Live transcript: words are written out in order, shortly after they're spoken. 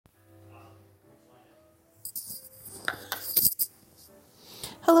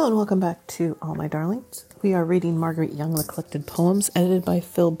Hello and welcome back to All My Darlings. We are reading Margaret Young, The Collected Poems, edited by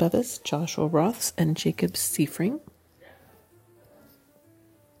Phil Bevis, Joshua Roths, and Jacob Seifring.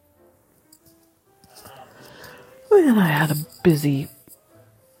 And I had a busy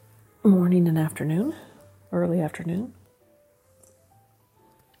morning and afternoon, early afternoon.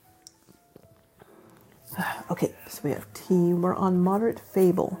 Okay, so we have tea. We're on Moderate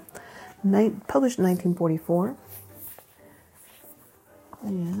Fable, published in 1944.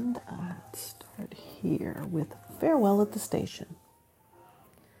 And let's start here with Farewell at the Station.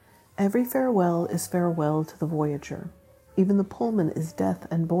 Every farewell is farewell to the voyager. Even the Pullman is death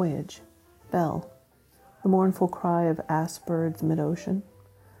and voyage. Bell, the mournful cry of ass-birds mid-ocean.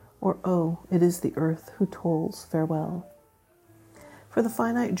 Or, oh, it is the earth who tolls farewell. For the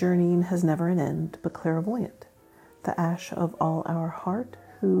finite journeying has never an end, but clairvoyant, the ash of all our heart,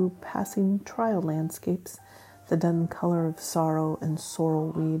 who, passing trial landscapes, the dun color of sorrow and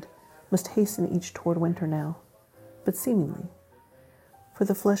sorrel weed, must hasten each toward winter now, but seemingly. For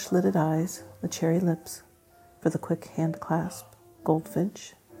the flesh-lidded eyes, the cherry lips, for the quick hand clasp,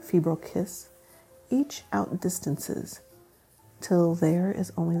 goldfinch, febrile kiss, each outdistances, till there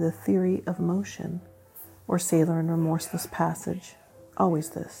is only the theory of motion, or sailor in remorseless passage,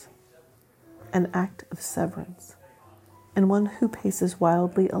 always this, an act of severance, and one who paces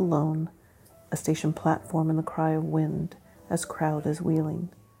wildly alone, a station platform in the cry of wind, as crowd is wheeling,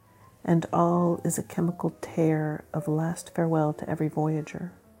 and all is a chemical tear of last farewell to every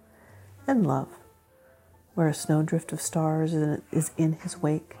voyager. And love, where a snowdrift of stars is in his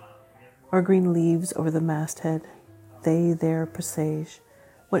wake, or green leaves over the masthead, they there presage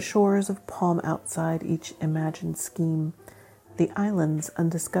what shores of palm outside each imagined scheme, the islands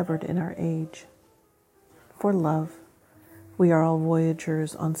undiscovered in our age. For love, we are all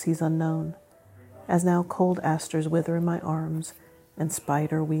voyagers on seas unknown, as now cold asters wither in my arms, and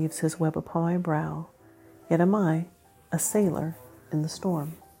spider weaves his web upon my brow, yet am I a sailor in the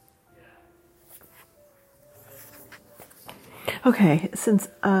storm. Okay, since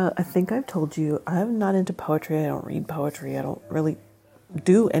I think I've told you, I'm not into poetry, I don't read poetry, I don't really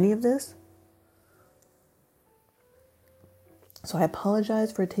do any of this. So I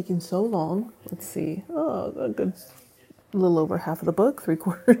apologize for it taking so long. Let's see, a good little over half of the book,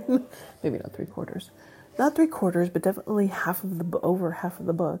 3/4, maybe not 3/4. Not 3/4, but definitely over half of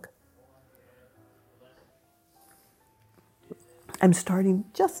the book. I'm starting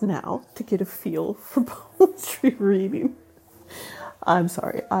just now to get a feel for poetry reading. I'm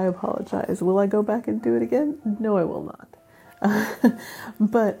sorry, I apologize. Will I go back and do it again? No, I will not.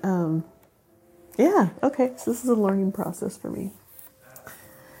 But, yeah, okay, so this is a learning process for me.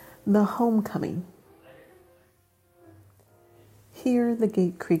 The Homecoming. Here the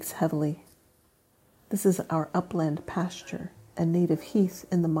gate creaks heavily. This is our upland pasture and native heath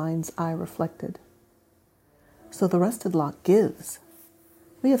in the mind's eye reflected. So the rusted lock gives.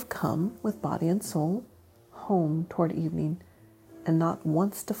 We have come with body and soul home toward evening, and not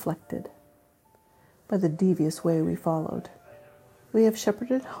once deflected by the devious way we followed. We have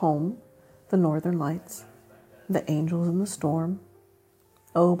shepherded home the northern lights, the angels in the storm,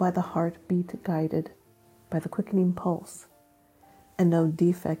 oh, by the heart beat guided, by the quickening pulse, and no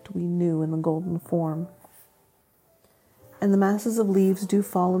defect we knew in the golden form. And the masses of leaves do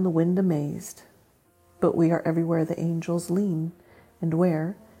fall in the wind amazed, but we are everywhere the angels lean, and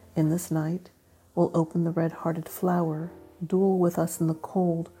where, in this night, will open the red-hearted flower, duel with us in the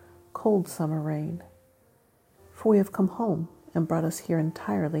cold, cold summer rain. For we have come home and brought us here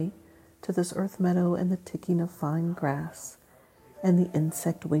entirely to this earth meadow and the ticking of fine grass, and the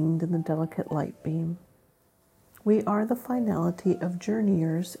insect winged in the delicate light beam. We are the finality of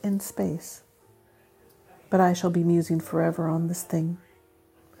journeyers in space. But I shall be musing forever on this thing.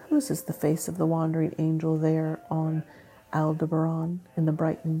 Whose is the face of the wandering angel there on Aldebaran in the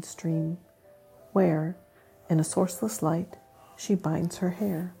brightening stream, where, in a sourceless light, she binds her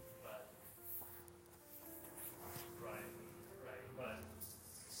hair?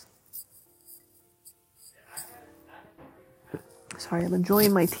 Sorry, I'm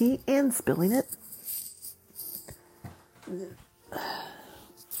enjoying my tea and spilling it.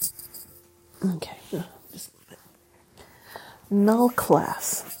 Okay, just a bit. Null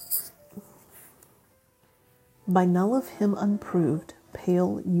class. By null of him unproved,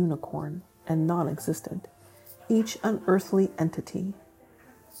 pale unicorn, and non-existent, each unearthly entity.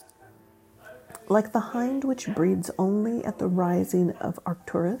 Like the hind which breeds only at the rising of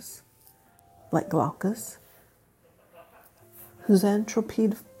Arcturus, like Glaucus, whose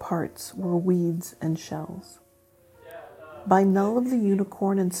anthropid parts were weeds and shells. By null of the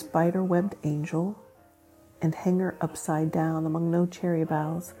unicorn and spider-webbed angel, and hanger upside down among no cherry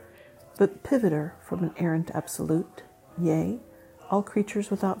boughs, but pivoter from an errant absolute, yea, all creatures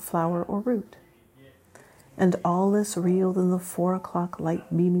without flower or root. And all this reeled in the 4 o'clock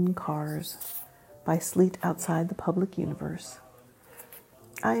light beaming cars, by sleet outside the public universe.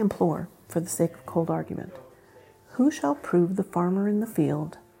 I implore, for the sake of cold argument, who shall prove the farmer in the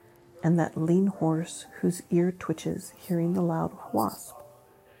field, and that lean horse whose ear twitches hearing the loud wasp?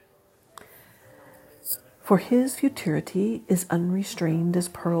 For his futurity is unrestrained as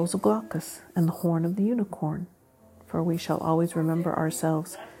pearls of Glaucus and the horn of the unicorn, for we shall always remember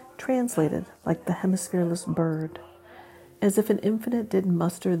ourselves translated like the hemisphereless bird, as if an infinite did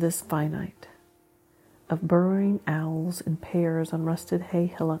muster this finite, of burrowing owls in pairs on rusted hay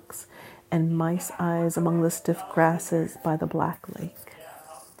hillocks and mice eyes among the stiff grasses by the black lake.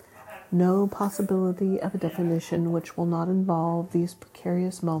 No possibility of a definition which will not involve these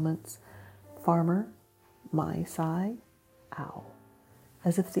precarious moments, farmer, mice eye, owl,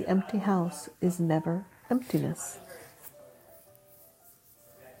 as if the empty house is never emptiness.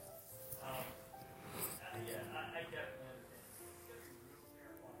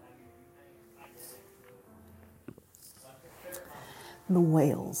 The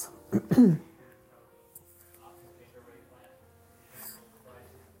whales.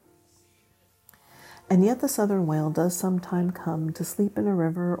 And yet the southern whale does sometime come to sleep in a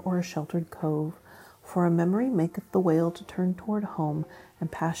river or a sheltered cove, for a memory maketh the whale to turn toward home and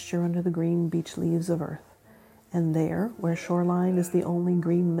pasture under the green beech leaves of earth. And there, where shoreline is the only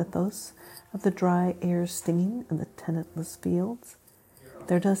green mythos of the dry air stinging and the tenantless fields,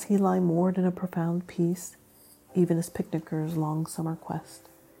 there does he lie moored in a profound peace, even as picnickers' long summer quest,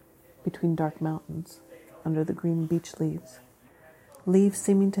 between dark mountains, under the green beech leaves, leaves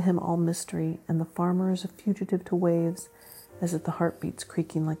seeming to him all mystery, and the farmer is a fugitive to waves, as if the heart beats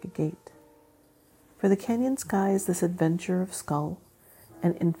creaking like a gate. For the canyon sky is this adventure of skull,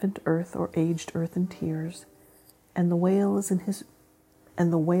 and infant earth or aged earth in tears, and the whale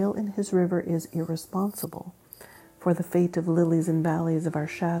in his river is irresponsible for the fate of lilies and valleys of our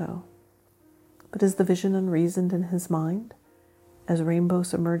shadow. But is the vision unreasoned in his mind, as rainbow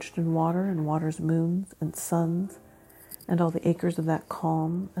submerged in water, and water's moons and suns, and all the acres of that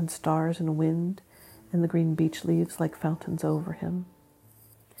calm, and stars and wind, and the green beech leaves like fountains over him,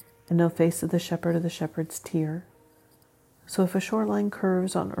 and no face of the shepherd or the shepherd's tear? So if a shoreline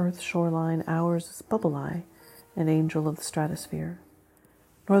curves on earth's shoreline, ours is bubble eye, an angel of the stratosphere,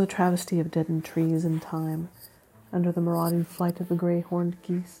 nor the travesty of deadened trees in time, under the marauding flight of the grey-horned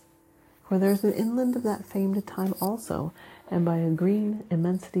geese. For there is an inland of that famed time also, and by a green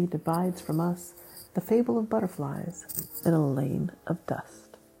immensity divides from us the fable of butterflies in a lane of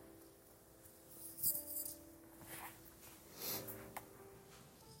dust.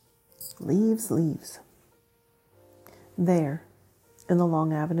 Leaves, leaves. There, in the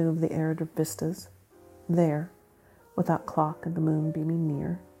long avenue of the arid vistas, there, without clock and the moon beaming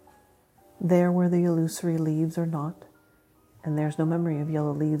near, there where the illusory leaves are not, and there's no memory of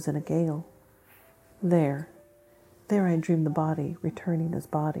yellow leaves in a gale. There I dream the body returning as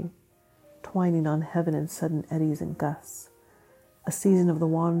body, twining on heaven in sudden eddies and gusts, a season of the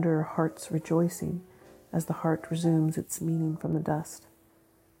wanderer heart's rejoicing as the heart resumes its meaning from the dust.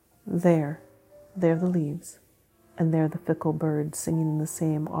 There the leaves, and there the fickle bird singing in the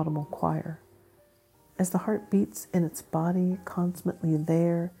same autumnal choir. As the heart beats in its body consummately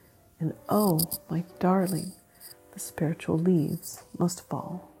there, and oh, my darling, the spiritual leaves must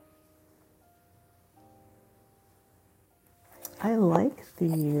fall. I like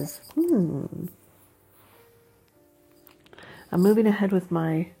these. I'm moving ahead with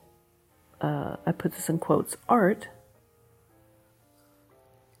my, I put this in quotes, art.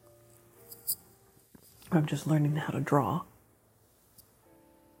 I'm just learning how to draw.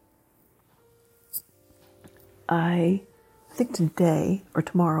 I think today or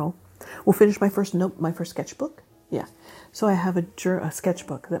tomorrow we'll finish my first sketchbook. Yeah. So I have a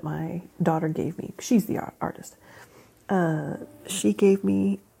sketchbook that my daughter gave me. She's the artist. She gave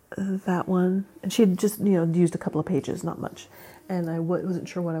me that one, and she had just, used a couple of pages, not much. And I wasn't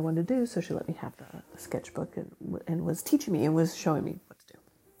sure what I wanted to do, so she let me have the sketchbook and was teaching me and was showing me what to do.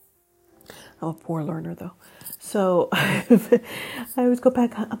 I'm a poor learner, though. So I always go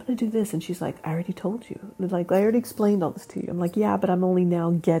back, I'm going to do this. And she's like, I already told you. Like, I already explained all this to you. I'm like, yeah, but I'm only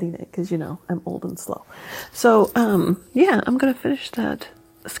now getting it because, I'm old and slow. So, I'm going to finish that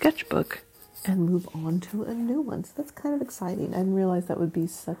sketchbook and move on to a new one. So that's kind of exciting. I didn't realize that would be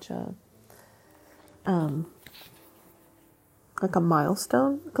such a, like a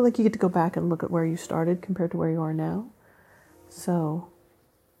milestone. Like you get to go back and look at where you started compared to where you are now. So,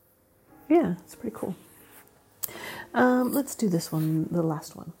 yeah, it's pretty cool. Let's do this one, the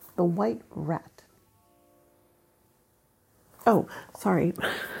last one. The white rat. Oh, sorry.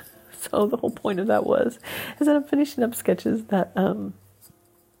 So the whole point of that is that I'm finishing up sketches that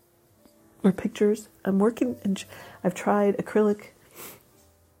were pictures. I'm working, and I've tried acrylic,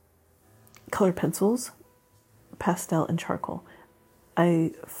 color pencils, pastel, and charcoal.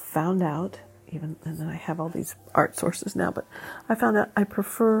 I found out, and then I have all these art sources now, but I found out I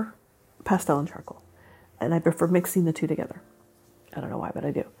prefer pastel and charcoal, and I prefer mixing the two together. I don't know why, but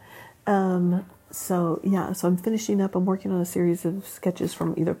I do. So I'm finishing up. I'm working on a series of sketches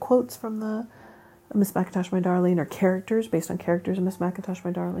from either quotes from the Miss Macintosh, My Darling, or characters based on characters in Miss Macintosh,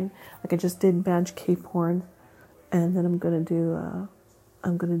 My Darling. Like I just did Madge Cape Horn, and then I'm gonna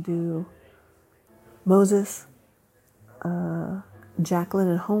do Moses, Jacqueline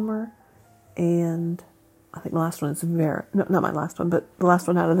and Homer, and I think my last one is Vera. No, not my last one, but the last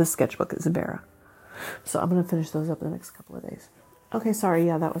one out of this sketchbook is Vera. So I'm gonna finish those up in the next couple of days. Okay, sorry.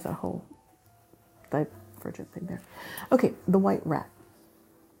 Yeah, that was a whole divergent thing there. Okay, the white rat.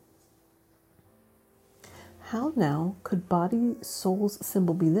 How now could body soul's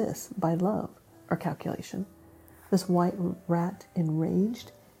symbol be this, by love or calculation? This white rat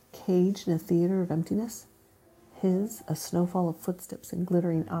enraged, caged in a theater of emptiness? His, a snowfall of footsteps and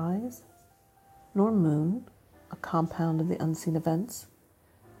glittering eyes? Nor moon, a compound of the unseen events?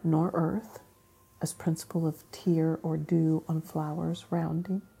 Nor earth, as principle of tear or dew on flowers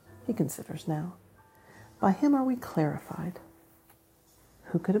rounding? He considers now. By him are we clarified.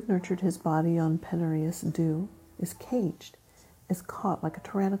 Who could have nurtured his body on penurious dew, is caged, is caught like a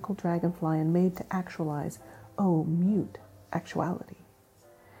tyrannical dragonfly and made to actualize, oh, mute actuality.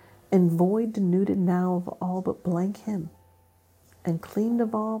 And void denuded now of all but blank him, and cleaned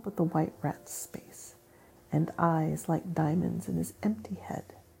of all but the white rat's space, and eyes like diamonds in his empty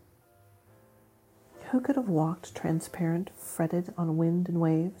head. Who could have walked transparent, fretted on wind and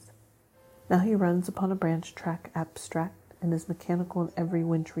waves? Now he runs upon a branch track abstract, and is mechanical in every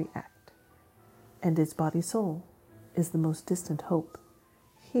wintry act. And his body-soul is the most distant hope.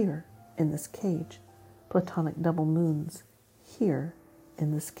 Here, in this cage, Platonic double moons. Here,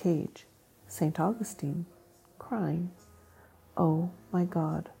 in this cage, St. Augustine, crying, "Oh, my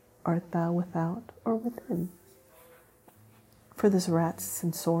God, art thou without or within?" For this rat's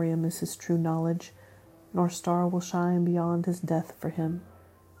sensorium is his true knowledge, nor star will shine beyond his death for him,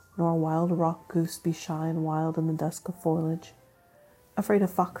 nor wild rock goose be shy and wild in the dusk of foliage, afraid of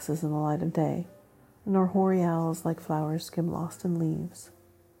foxes in the light of day, nor hoary owls like flowers skim lost in leaves.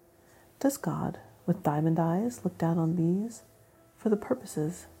 Does God, with diamond eyes, look down on these for the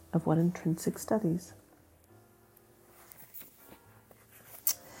purposes of what intrinsic studies?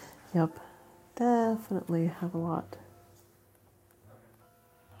 Yep, definitely have a lot.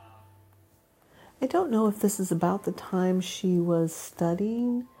 I don't know if this is about the time she was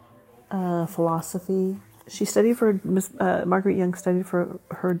studying philosophy. She studied for, Margaret Young studied for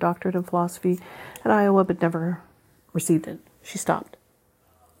her doctorate in philosophy at Iowa, but never received it. She stopped.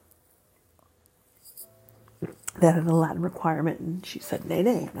 That had a Latin requirement, and she said, nay,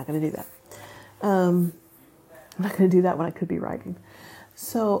 I'm not going to do that. I'm not going to do that when I could be writing.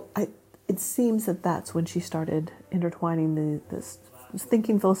 So it seems that that's when she started intertwining this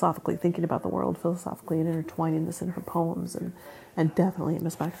thinking philosophically, thinking about the world philosophically, and intertwining this in her poems, and definitely in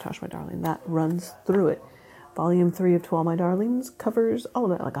Miss Macintosh, My Darling. That runs through it. Volume 3 of To All My Darlings covers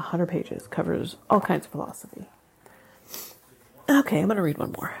all of that, like 100 pages, covers all kinds of philosophy. Okay, I'm going to read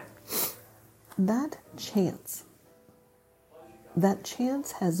one more. That chance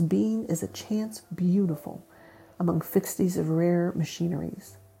has been is a chance beautiful among fixities of rare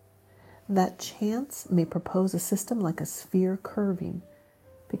machineries. That chance may propose a system like a sphere curving,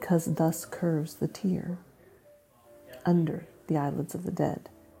 because thus curves the tear. Under the eyelids of the dead,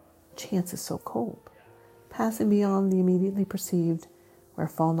 chance is so cold, passing beyond the immediately perceived, where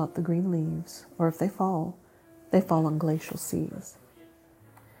fall not the green leaves, or if they fall on glacial seas.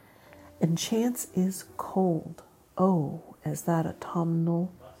 And chance is cold, oh, as that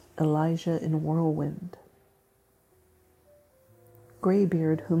autumnal Elijah in whirlwind.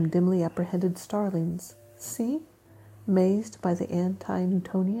 Greybeard, whom dimly apprehended starlings, see, mazed by the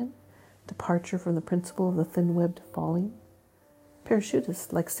anti-Newtonian departure from the principle of the thin-webbed falling.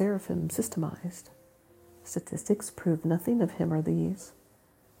 Parachutists like seraphim systemized. Statistics prove nothing of him or these,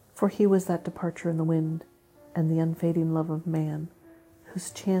 for he was that departure in the wind, and the unfading love of man, whose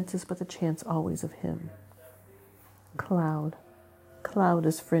chance is but the chance always of him. Cloud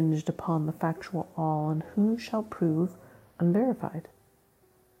is fringed upon the factual all, and who shall prove unverified?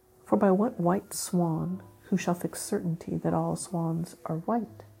 For by what white swan, who shall fix certainty that all swans are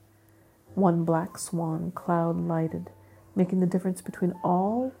white? One black swan, cloud lighted, making the difference between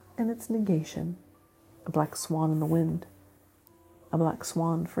all and its negation. A black swan in the wind. A black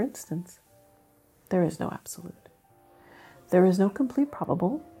swan, for instance. There is no absolute. There is no complete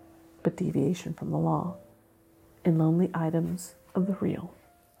probable, but deviation from the law. In lonely items of the real.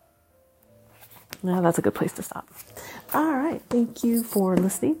 Now that's a good place to stop. All right. Thank you for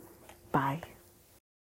listening. Bye.